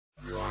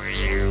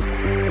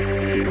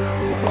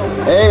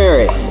Hey,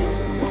 Mary.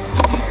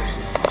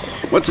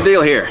 What's the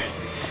deal here?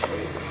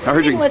 I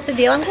heard you. What's the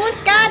deal? I'm going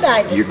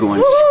skydiving. You're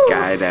going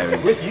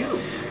skydiving. With you.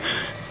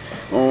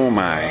 Oh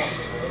my.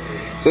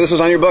 So this is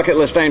on your bucket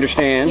list, I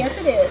understand. Yes,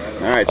 it is.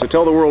 All right, so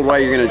tell the world why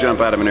you're going to jump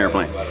out of an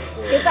airplane.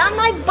 It's on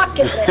my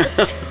bucket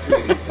list.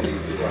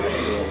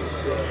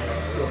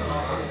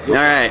 All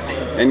right,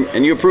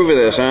 and you approve of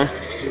this, huh?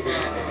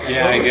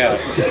 Yeah, I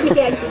guess.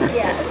 Yes.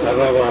 I don't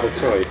have a lot of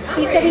choice.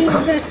 He said he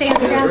was going to stay on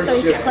the ground so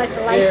he could collect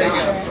the life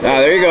insurance. Ah,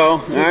 there you go. All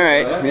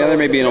right. Yeah, there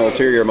may be an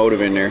ulterior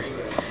motive in there.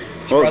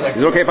 Well, is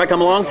it okay if I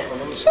come along?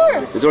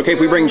 Sure. Is it okay if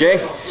we bring Jay?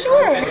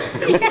 Sure.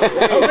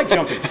 I like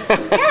jumping.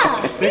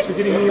 Yeah. Thanks for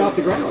getting me off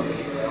the ground.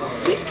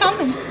 He's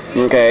coming.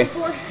 Okay.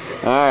 All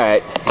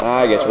right.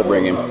 I guess we'll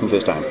bring him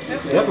this time.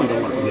 Definitely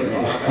don't want to forget me.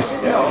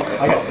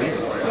 I got it.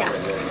 Yeah.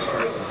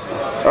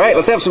 All right,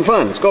 let's have some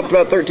fun. Let's go up to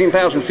about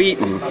 13,000 feet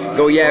and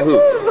go yahoo.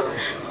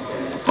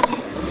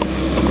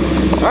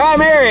 All right,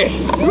 Mary.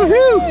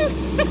 Woohoo!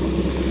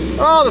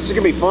 Oh, this is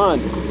going to be fun.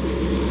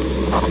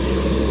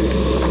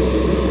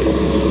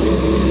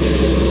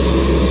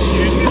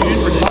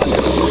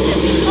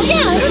 Oh,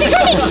 yeah, it's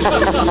great.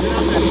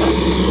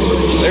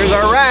 There's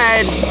our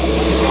ride.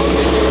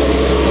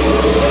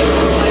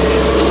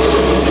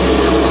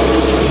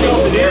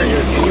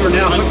 You are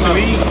now hooked to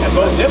me at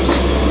both hips.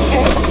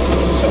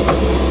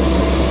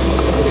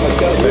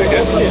 Very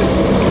good.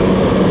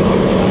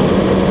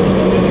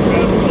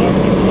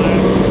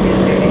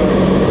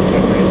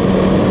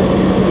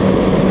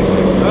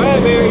 All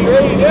right, Mary, you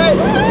ready to do it?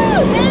 Woo,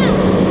 yeah.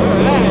 All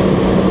right.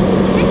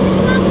 Check this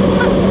out the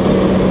bucket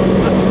list.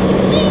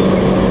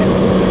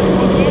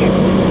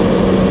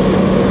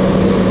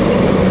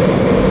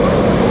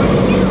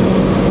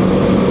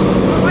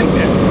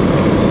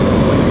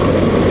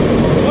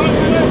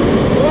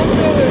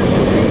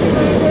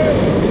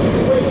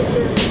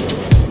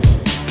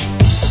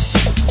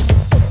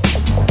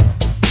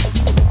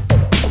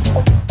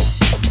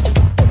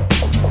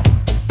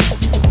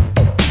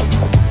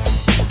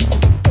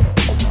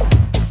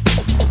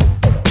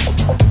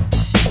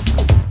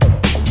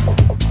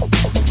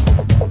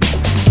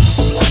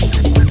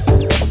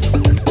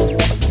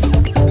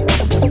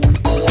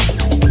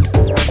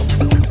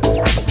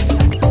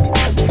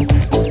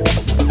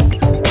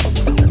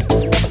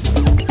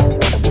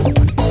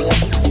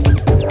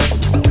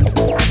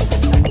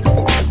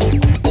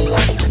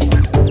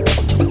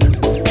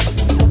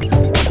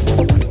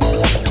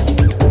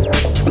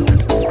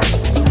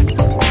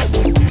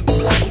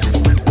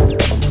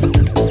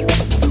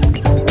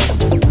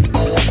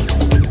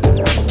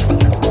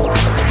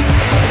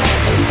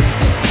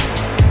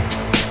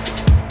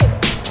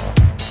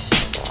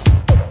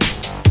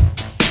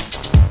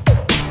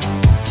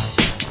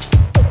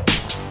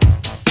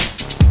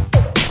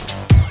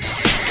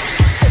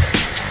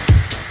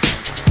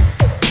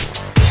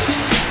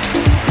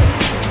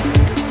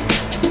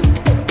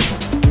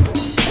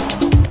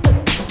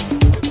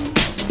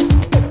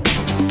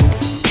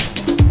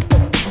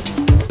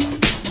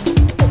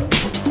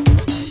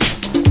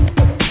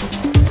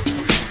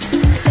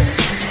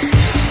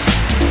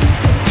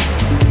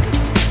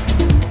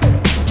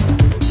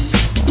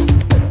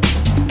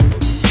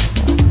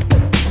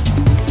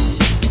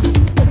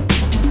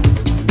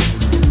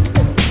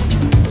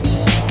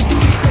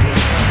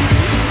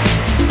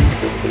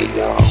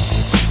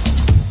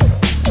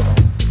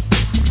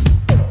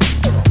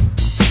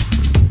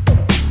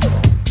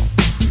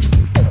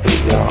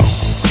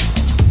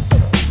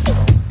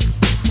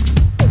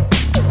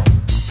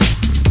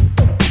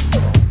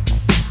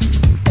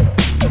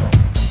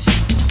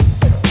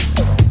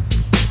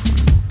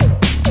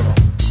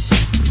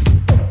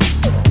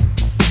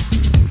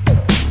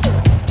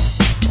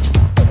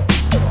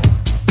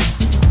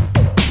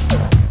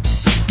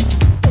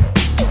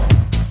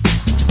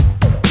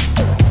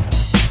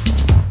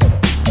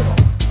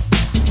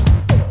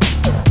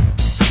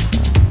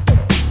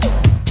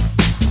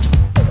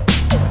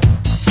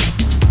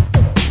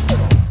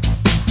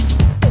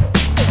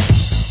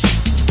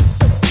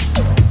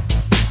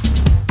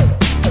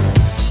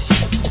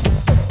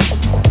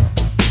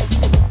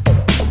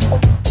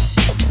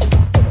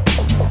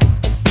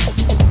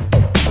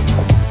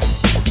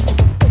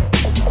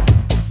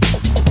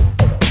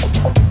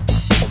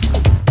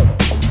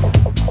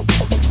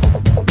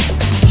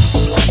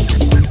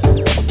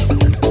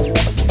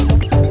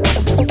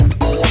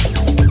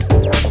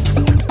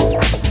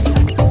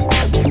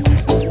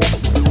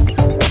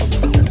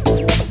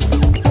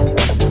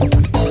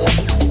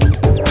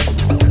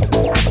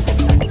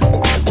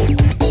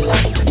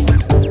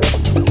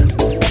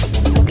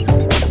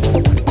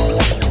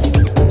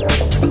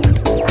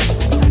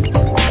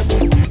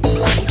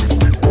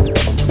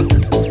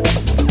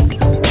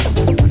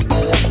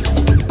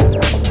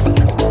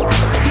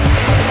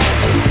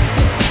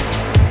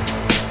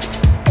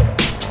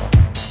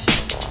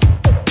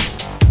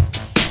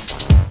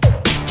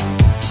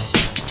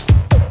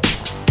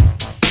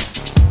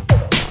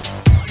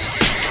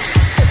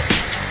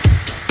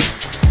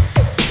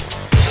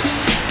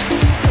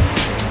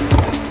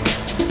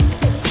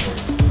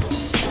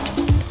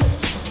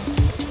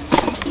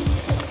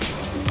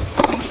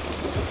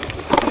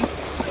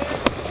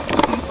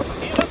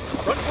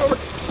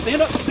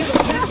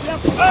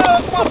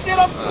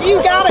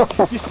 You got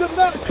it! You stood it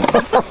up!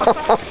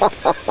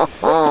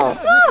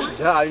 Good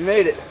job, you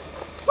made it.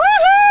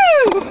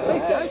 Woohoo!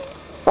 Thanks, guys.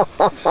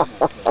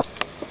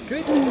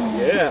 Good.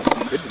 Yeah,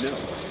 good to know.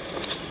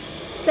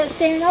 That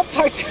standing up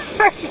part's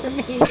hard for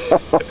me.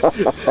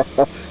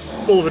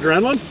 Full of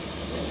adrenaline?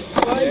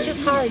 Well, it's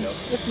just hard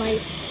with my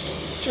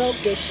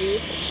stroke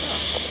issues.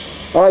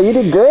 Oh, you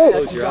did great.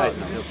 Close your eyes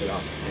and I'll help you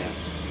off.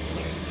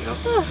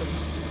 Yeah.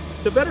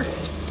 Is it better?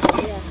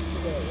 Yes.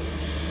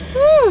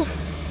 Woo!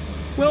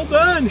 Well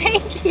done!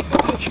 Thank you.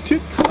 You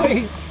did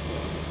great!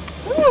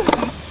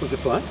 Was it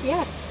fun?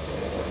 Yes.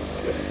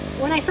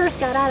 When I first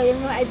got out,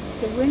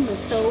 the wind was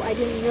so, I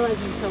didn't realize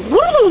it was so.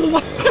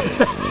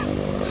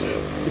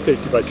 It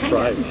takes you by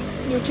surprise.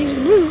 You're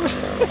changing new.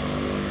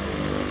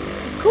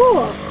 It's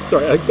cool.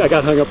 Sorry, I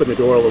got hung up in the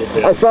door a little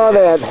bit. I saw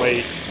that.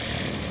 Late.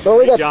 Well,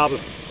 we Great got job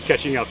of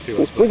catching up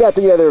to us. we got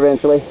together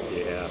eventually.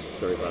 Yeah,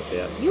 sorry about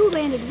that. You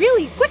landed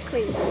really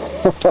quickly.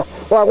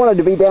 Well, I wanted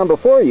to be down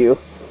before you.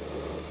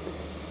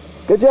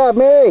 Good job,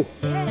 Mary.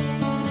 Yeah.